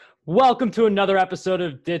Welcome to another episode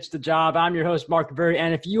of Ditch the Job. I'm your host, Mark Berry,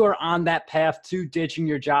 and if you are on that path to ditching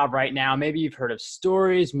your job right now, maybe you've heard of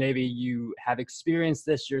stories, maybe you have experienced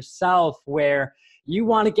this yourself where you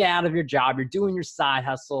want to get out of your job, you're doing your side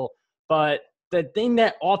hustle, but the thing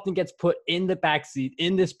that often gets put in the backseat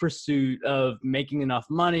in this pursuit of making enough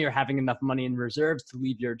money or having enough money in reserves to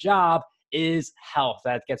leave your job is health.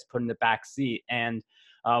 That gets put in the backseat. And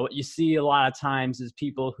what you see a lot of times is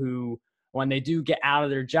people who, when they do get out of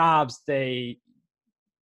their jobs,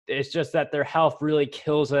 it's just that their health really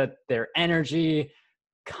kills it, their energy,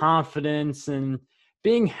 confidence, and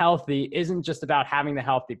being healthy isn't just about having the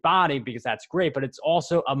healthy body, because that's great, but it's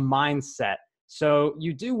also a mindset. So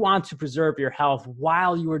you do want to preserve your health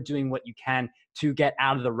while you are doing what you can to get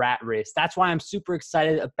out of the rat race. That's why I'm super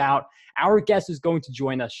excited about our guest who's going to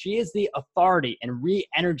join us. She is the authority in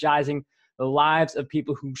re-energizing the lives of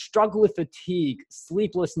people who struggle with fatigue,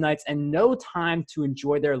 sleepless nights, and no time to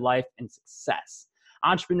enjoy their life and success.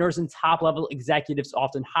 Entrepreneurs and top-level executives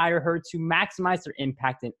often hire her to maximize their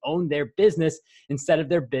impact and own their business instead of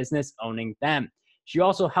their business owning them. She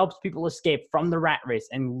also helps people escape from the rat race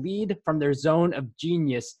and lead from their zone of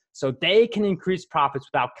genius so they can increase profits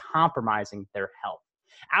without compromising their health.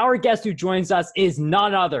 Our guest who joins us is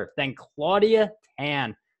none other than Claudia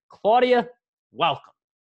Tan. Claudia, welcome.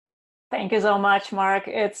 Thank you so much, Mark.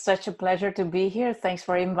 It's such a pleasure to be here. Thanks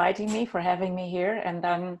for inviting me, for having me here.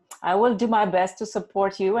 And I will do my best to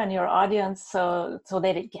support you and your audience so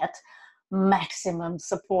they get maximum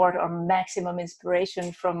support or maximum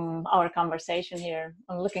inspiration from our conversation here.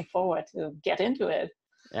 I'm looking forward to get into it.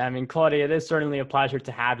 I mean, Claudia, it is certainly a pleasure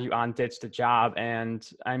to have you on Ditch the Job. And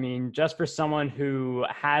I mean, just for someone who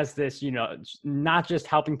has this, not just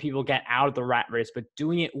helping people get out of the rat race, but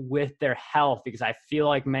doing it with their health, because I feel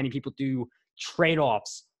like many people do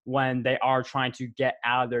trade-offs when they are trying to get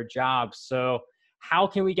out of their jobs. So how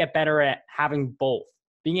can we get better at having both?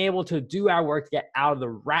 Being able to do our work to get out of the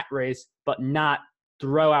rat race, but not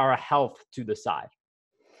throw our health to the side.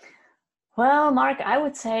 Well, Mark, I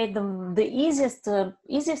would say the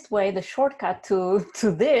easiest way, the shortcut to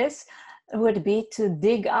this would be to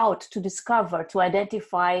dig out, to discover, to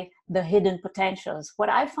identify the hidden potentials. What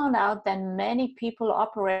I found out that many people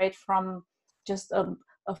operate from just a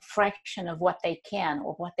fraction of what they can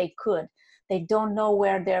or what they could. They don't know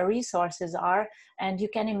where their resources are, and you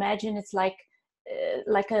can imagine it's like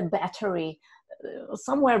a battery.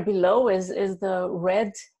 Somewhere below is the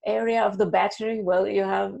red area of the battery. Well, you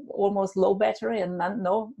have almost low battery and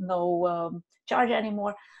no charge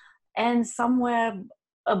anymore. And somewhere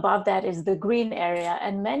above that is the green area.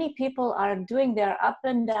 And many people are doing their up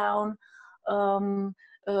and down,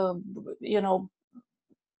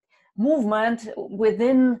 movement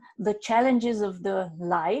within the challenges of the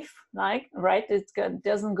life, right? It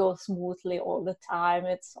doesn't go smoothly all the time.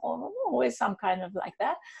 It's always some kind of like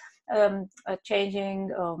that. A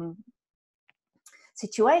changing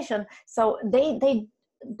situation. So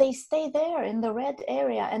they stay there in the red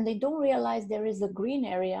area and they don't realize there is a green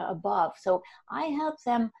area above. So I help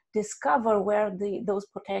them discover where those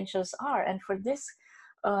potentials are. And for this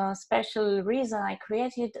special reason, I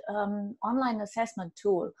created an online assessment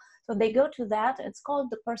tool. So they go to that. It's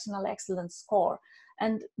called the Personal Excellence Score.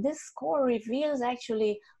 And this score reveals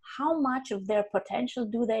actually how much of their potential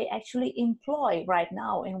do they actually employ right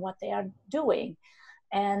now in what they are doing.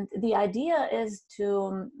 And the idea is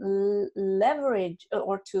to leverage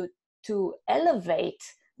or to elevate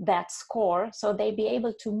that score so they be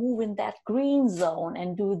able to move in that green zone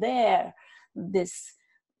and do this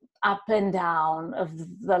up and down of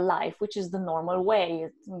the life, which is the normal way.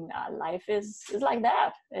 Life is like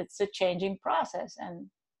that. It's a changing process. And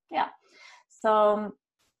yeah. So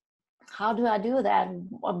how do I do that?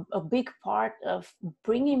 A big part of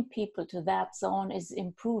bringing people to that zone is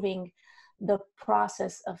improving the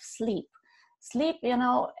process of sleep. Sleep,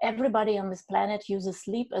 everybody on this planet uses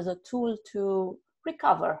sleep as a tool to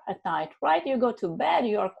recover at night, right? You go to bed,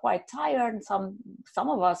 you are quite tired. Some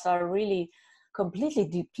of us are really completely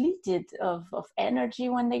depleted of energy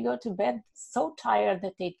when they go to bed, so tired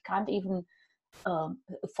that they can't even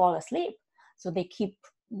fall asleep. So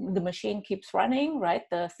the machine keeps running, right?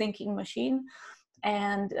 The thinking machine.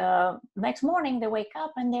 And next morning they wake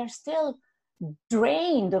up and they're still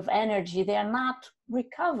drained of energy. They're not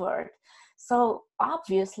recovered. So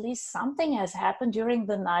obviously something has happened during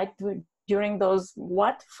the night, during those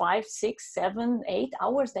 5, 6, 7, 8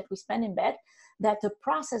 hours that we spend in bed, that the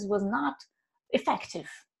process was not effective,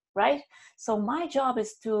 right? So my job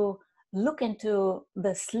is to look into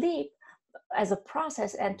the sleep as a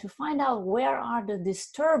process and to find out where are the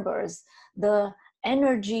disturbers, the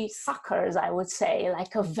energy suckers, I would say,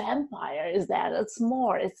 like a vampire. Is that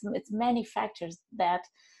it's many factors that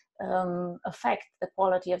affect the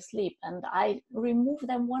quality of sleep, and I remove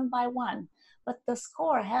them one by one. But the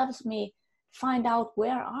score helps me find out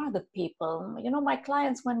where are the people. My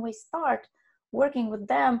clients, when we start working with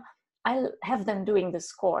them, I have them doing the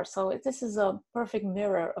score. So this is a perfect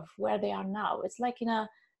mirror of where they are now. It's like in a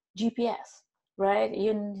GPS, right?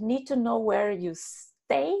 You need to know where you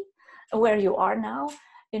stay, where you are now,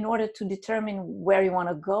 in order to determine where you want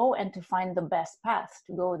to go and to find the best path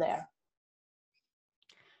to go there.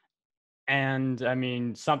 And I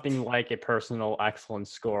mean, something like a personal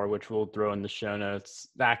excellence score, which we'll throw in the show notes,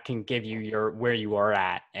 that can give you where you are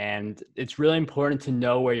at. And it's really important to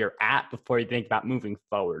know where you're at before you think about moving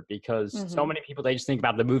forward, because so many people, they just think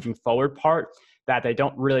about the moving forward part, that they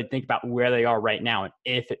don't really think about where they are right now and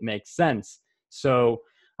if it makes sense. So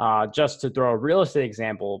just to throw a real estate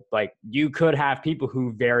example, like you could have people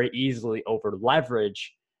who very easily over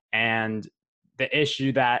leverage, and the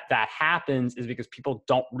issue that happens is because people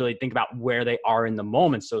don't really think about where they are in the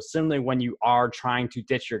moment. So similarly, when you are trying to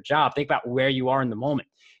ditch your job, think about where you are in the moment.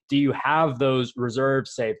 Do you have those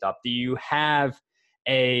reserves saved up? Do you have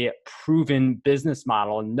a proven business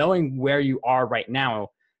model? And knowing where you are right now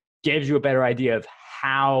gives you a better idea of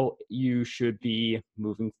how you should be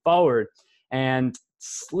moving forward. And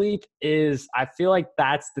sleep is, I feel like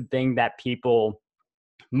that's the thing that people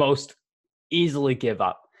most easily give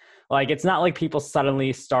up. Like, it's not like people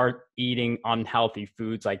suddenly start eating unhealthy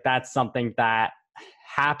foods. Like, that's something that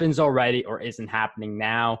happens already or isn't happening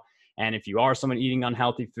now. And if you are someone eating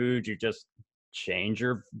unhealthy food, you just change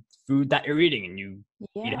your food that you're eating and you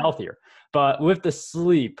eat healthier. But with the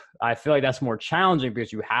sleep, I feel like that's more challenging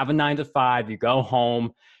because you have a 9 to 5, you go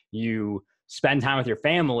home, you spend time with your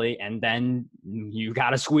family, and then you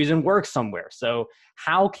got to squeeze in work somewhere. So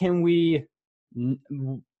how can we,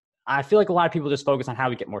 I feel like a lot of people just focus on how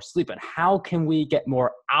we get more sleep, but how can we get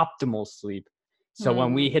more optimal sleep? So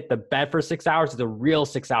when we hit the bed for 6 hours, it's a real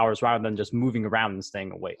 6 hours rather than just moving around and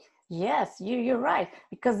staying awake. Yes, you're right.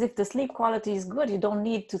 Because if the sleep quality is good, you don't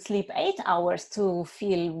need to sleep 8 hours to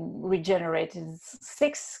feel regenerated.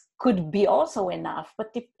 6 could be also enough,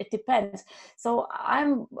 but it depends. So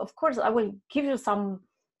of course, I will give you some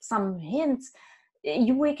hints.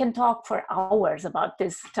 We can talk for hours about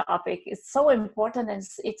this topic. It's so important, and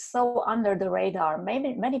it's so under the radar.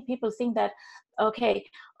 Maybe many people think that, okay,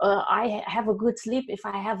 I have a good sleep if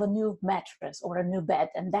I have a new mattress or a new bed,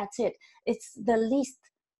 and that's it. It's the least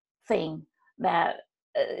thing that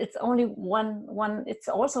it's only one. It's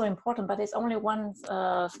also important, but it's only one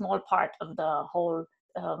small part of the whole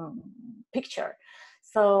picture.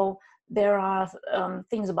 So there are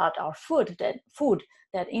things about our food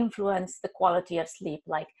that influence the quality of sleep,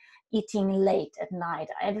 like eating late at night.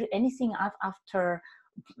 Anything after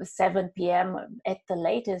 7 p.m. at the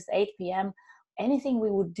latest 8 p.m. Anything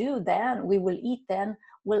we would do then, we will eat then,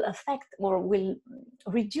 will affect or will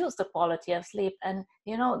reduce the quality of sleep. And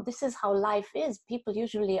this is how life is. People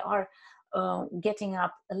usually are getting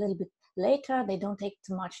up a little bit later. They don't take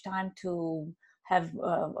too much time to have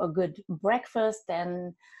a good breakfast,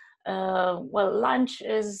 and lunch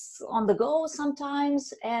is on the go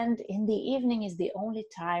sometimes, and in the evening is the only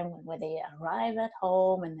time where they arrive at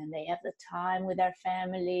home, and then they have the time with their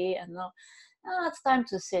family, and it's time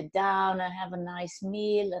to sit down and have a nice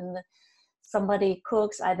meal, and somebody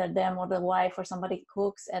cooks, either them or the wife or somebody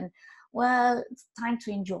cooks, and it's time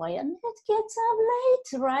to enjoy, and it gets up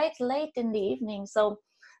late, right? Late in the evening. So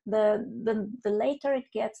the later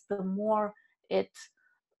it gets, the more it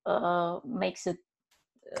makes it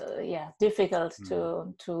difficult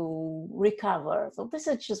to recover. So this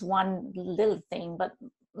is just one little thing, but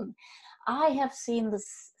I have seen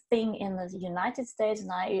this thing in the United States,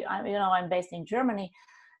 and I'm based in Germany,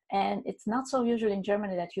 and it's not so usual in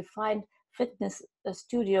Germany that you find fitness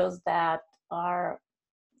studios that are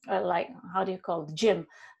like, how do you call it, gym,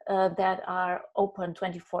 that are open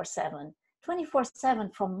 24/7. 24/7,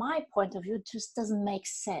 from my point of view, just doesn't make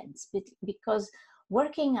sense, because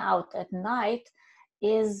working out at night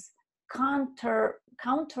is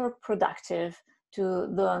counterproductive to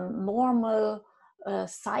the normal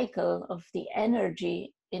cycle of the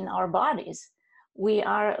energy in our bodies. We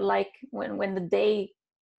are like, when the day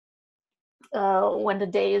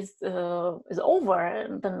is over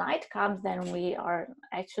and the night comes, then we are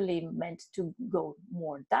actually meant to go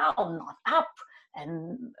more down, not up,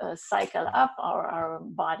 and cycle up our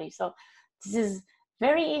body. So this is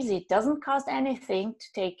very easy. It doesn't cost anything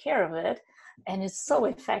to take care of it, and it's so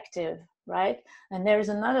effective, right? And there's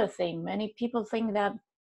another thing. Many people think that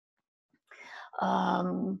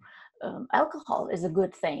alcohol is a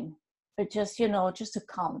good thing, just, just to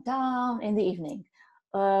calm down in the evening.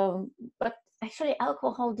 But actually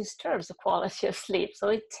alcohol disturbs the quality of sleep. So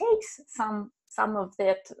it takes some of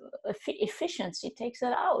that efficiency, takes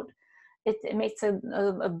it out. It makes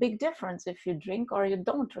a big difference if you drink or you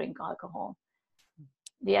don't drink alcohol.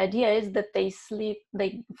 The idea is that they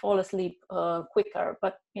fall asleep quicker,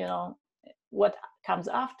 but what comes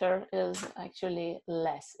after is actually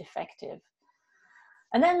less effective.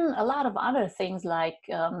 And then a lot of other things like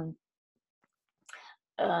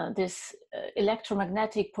this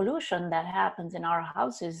electromagnetic pollution that happens in our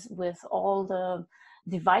houses with all the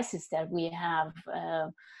devices that we have,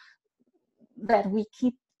 that we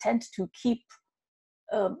tend to keep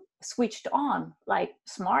switched on, like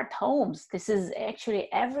smart homes. This is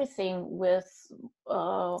actually everything with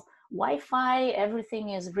Wi-Fi, everything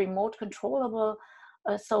is remote controllable.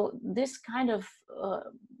 So this kind of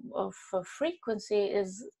frequency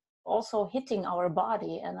is also hitting our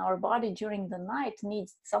body, and our body during the night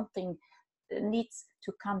needs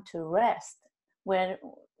to come to rest, where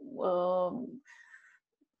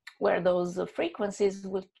those frequencies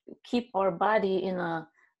will keep our body in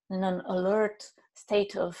an alert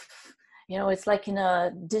state of, it's like in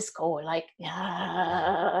a disco, like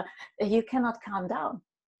you cannot calm down.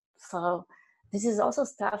 So this is also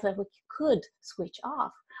stuff that we could switch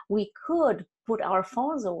off. We could put our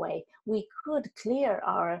phones away. We could clear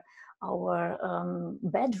our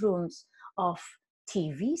bedrooms of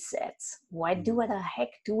TV sets. Why the heck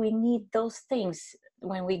do we need those things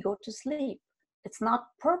when we go to sleep? It's not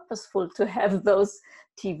purposeful to have those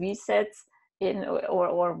TV sets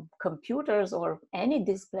or computers or any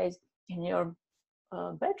displays in your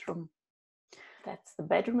bedroom. The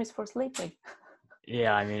bedroom is for sleeping.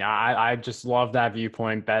 Yeah, I mean, I just love that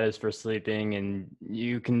viewpoint. Bed is for sleeping, and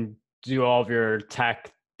you can do all of your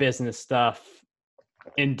tech business stuff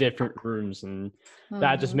in different rooms, and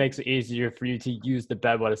that just makes it easier for you to use the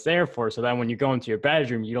bed what it's there for. So then when you go into your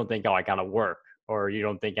bedroom, you don't think, oh, I gotta work, or you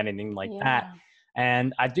don't think anything like that.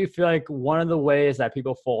 And I do feel like one of the ways that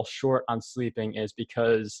people fall short on sleeping is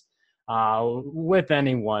because with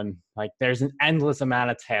anyone, like there's an endless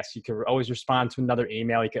amount of tasks. You could always respond to another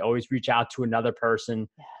email. You could always reach out to another person.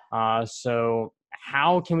 So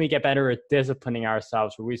how can we get better at disciplining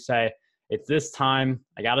ourselves where we say, it's this time,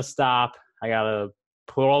 I got to stop. I got to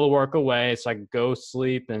put all the work away so I can go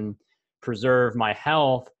sleep and preserve my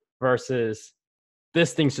health, versus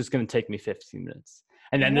this thing's just going to take me 15 minutes.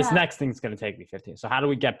 And then this next thing's going to take me 15. So how do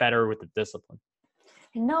we get better with the discipline?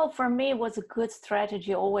 For me, it was a good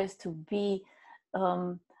strategy always to be,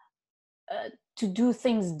 to do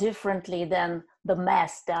things differently than the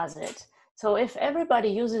mass does it. So if everybody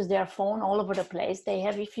uses their phone all over the place,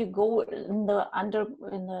 if you go in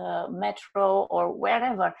the metro or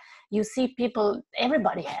wherever, you see people,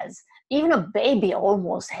 everybody has, even a baby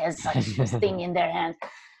almost has such a thing in their hand.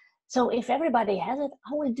 So if everybody has it,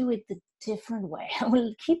 I will do it the different way. I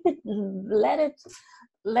will keep it,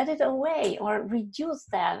 let it away or reduce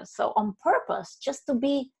that. So on purpose, just to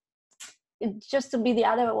be the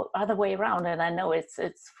other way around. And I know it's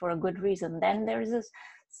for a good reason. Then there is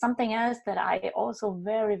something else that I also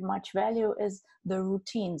very much value is the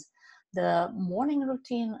routines, the morning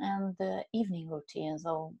routine and the evening routine.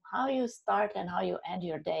 So how you start and how you end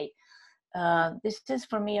your day. This is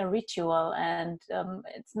for me a ritual, and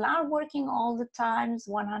it's not working all the times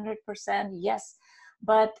 100%, yes,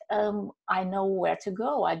 but I know where to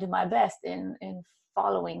go. I do my best in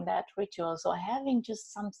following that ritual. So having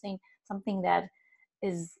just something that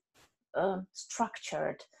is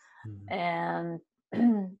structured, and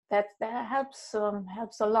that helps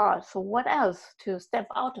a lot. So what else to step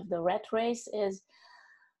out of the rat race is,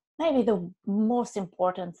 maybe the most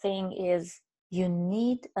important thing is, you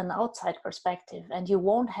need an outside perspective, and you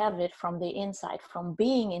won't have it from the inside. From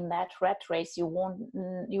being in that rat race, you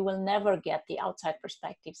will never get the outside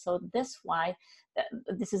perspective. So this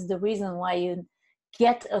is the reason why you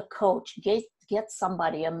get a coach, get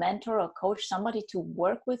somebody, a mentor, a coach, somebody to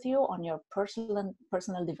work with you on your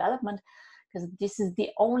personal development, because this is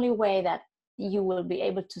the only way that you will be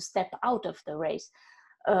able to step out of the race,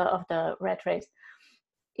 of the rat race.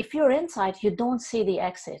 If you're inside, you don't see the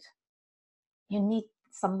exit. You need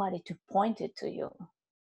somebody to point it to you.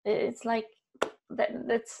 It's like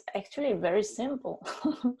that's actually very simple.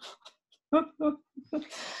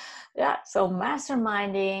 Yeah, so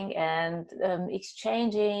masterminding and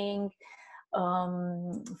exchanging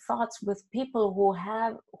thoughts with people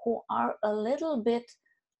who are a little bit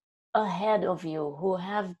ahead of you, who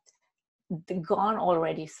have gone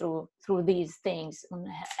already through these things, and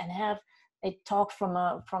have they talk from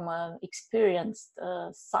a experienced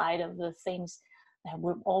side of the things, that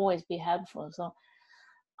will always be helpful. So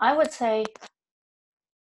I would say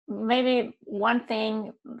maybe one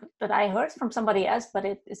thing that I heard from somebody else, but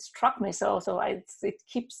it struck me it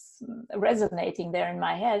keeps resonating there in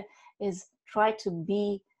my head, is try to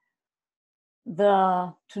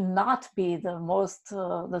not be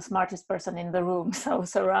the smartest person in the room. So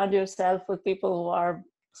surround yourself with people who are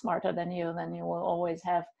smarter than you, then you will always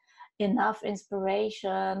have enough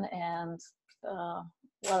inspiration and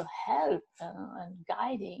help and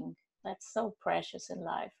guiding. That's so precious in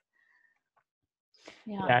life.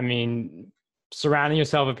 Yeah, I mean, surrounding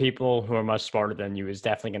yourself with people who are much smarter than you is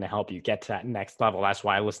definitely going to help you get to that next level. That's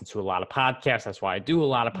why I listen to a lot of podcasts. That's why I do a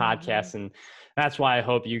lot of podcasts. And that's why I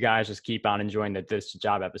hope you guys just keep on enjoying the This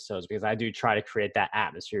Job episodes, because I do try to create that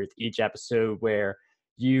atmosphere with each episode where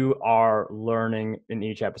you are learning in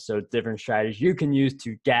each episode different strategies you can use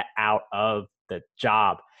to get out of the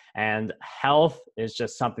job. And health is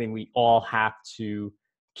just something we all have to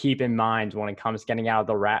keep in mind when it comes to getting out of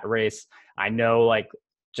the rat race. I know, like,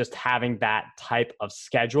 just having that type of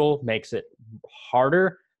schedule makes it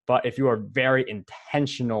harder, but if you are very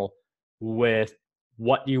intentional with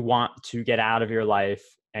what you want to get out of your life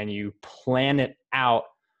and you plan it out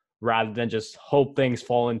rather than just hope things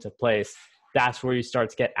fall into place, that's where you start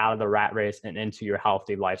to get out of the rat race and into your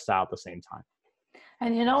healthy lifestyle at the same time.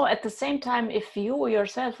 And at the same time, if you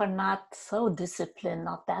yourself are not so disciplined,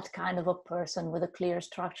 not that kind of a person with a clear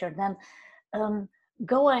structure, then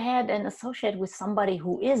go ahead and associate with somebody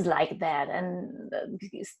who is like that, and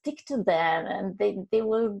stick to them, and they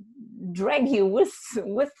will drag you with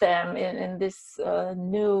them in this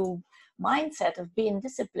new mindset of being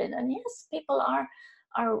disciplined. And yes, people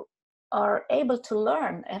are able to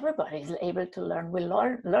learn. Everybody is able to learn. We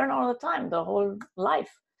learn all the time, the whole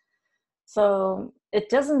life. So it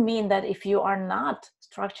doesn't mean that if you are not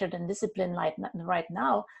structured and disciplined like right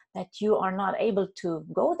now, that you are not able to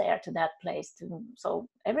go there to that place. So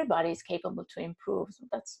everybody is capable to improve. So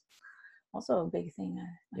that's also a big thing.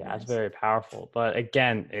 Yeah, it's very powerful. But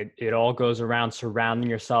again, it all goes around surrounding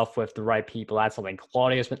yourself with the right people. That's something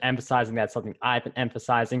Claudia's been emphasizing. That's something I've been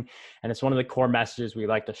emphasizing. And it's one of the core messages we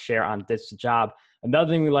like to share on Ditch the Job.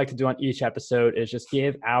 Another thing we like to do on each episode is just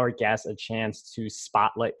give our guests a chance to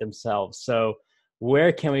spotlight themselves. So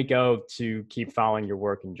where can we go to keep following your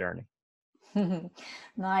work and journey?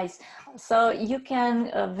 Nice. So you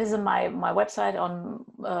can visit my website on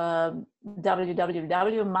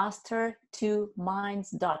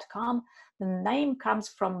www.master2minds.com. The name comes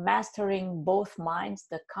from mastering both minds,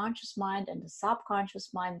 the conscious mind and the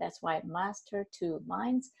subconscious mind. That's why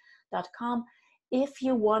master2minds.com. If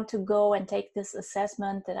you want to go and take this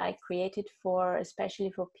assessment that I created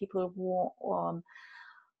especially for people who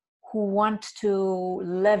want to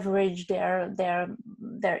leverage their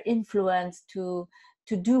influence to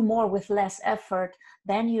do more with less effort,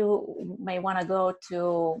 then you may want to go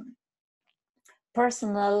to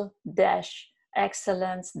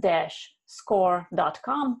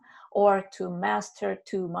personal-excellence-score.com or to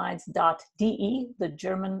master2minds.de, the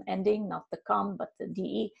German ending, not the com, but the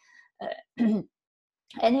de.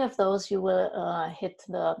 Any of those, you will hit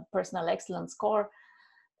the personal excellence score.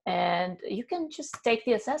 And you can just take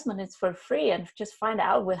the assessment. It's for free, and just find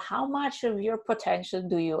out with how much of your potential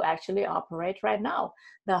do you actually operate right now.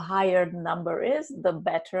 The higher the number is, the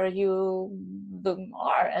better you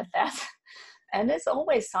are at that. And there's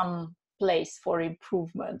always some place for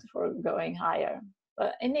improvement, for going higher.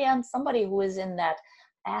 But in the end, somebody who is in that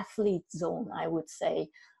athlete zone, I would say,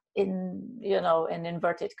 in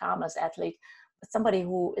inverted commas, athlete, somebody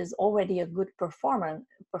who is already a good performer,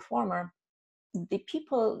 the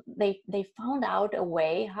people, they found out a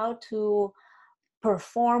way how to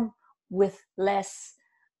perform with less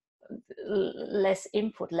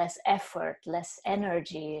input, less effort, less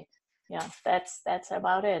energy. Yeah, that's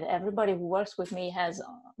about it. Everybody who works with me has,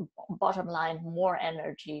 bottom line, more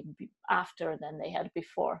energy after than they had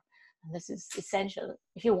before. And this is essential.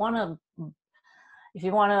 If you want to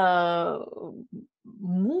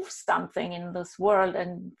move something in this world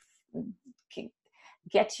and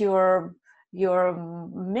get your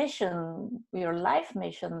mission, your life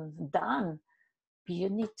mission done, you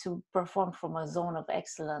need to perform from a zone of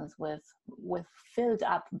excellence with filled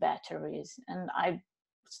up batteries. And I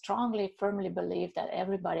strongly, firmly believe that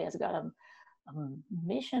everybody has got a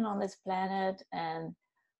mission on this planet, and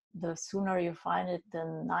the sooner you find it, the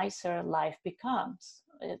nicer life becomes.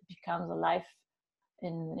 It becomes a life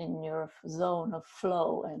in your zone of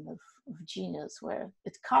flow and of genius, where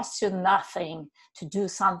it costs you nothing to do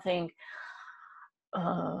something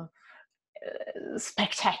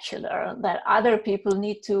spectacular that other people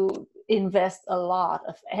need to invest a lot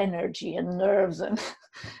of energy and nerves and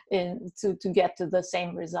to get to the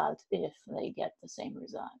same result, if they get the same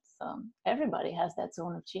result. So everybody has that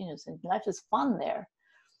zone of genius, and life is fun there.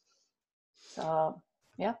 So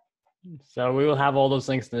yeah. So we will have all those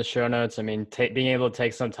links in the show notes. I mean, being able to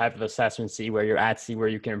take some type of assessment, see where you're at, see where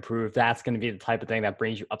you can improve, that's going to be the type of thing that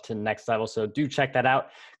brings you up to the next level. So do check that out.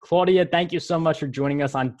 Claudia, thank you so much for joining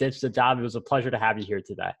us on Ditch the Job. It was a pleasure to have you here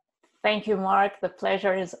today. Thank you, Mark. The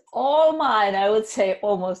pleasure is all mine. I would say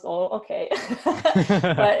almost all. Okay.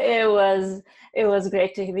 But it was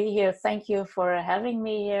great to be here. Thank you for having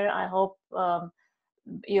me here. I hope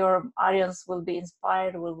your audience will be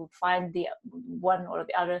inspired, will find the one or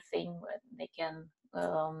the other thing that they can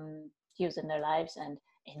use in their lives, and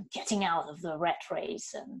in getting out of the rat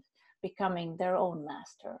race and becoming their own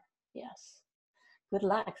master. Yes. Good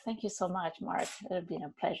luck. Thank you so much, Mark. It's been a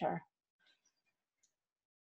pleasure.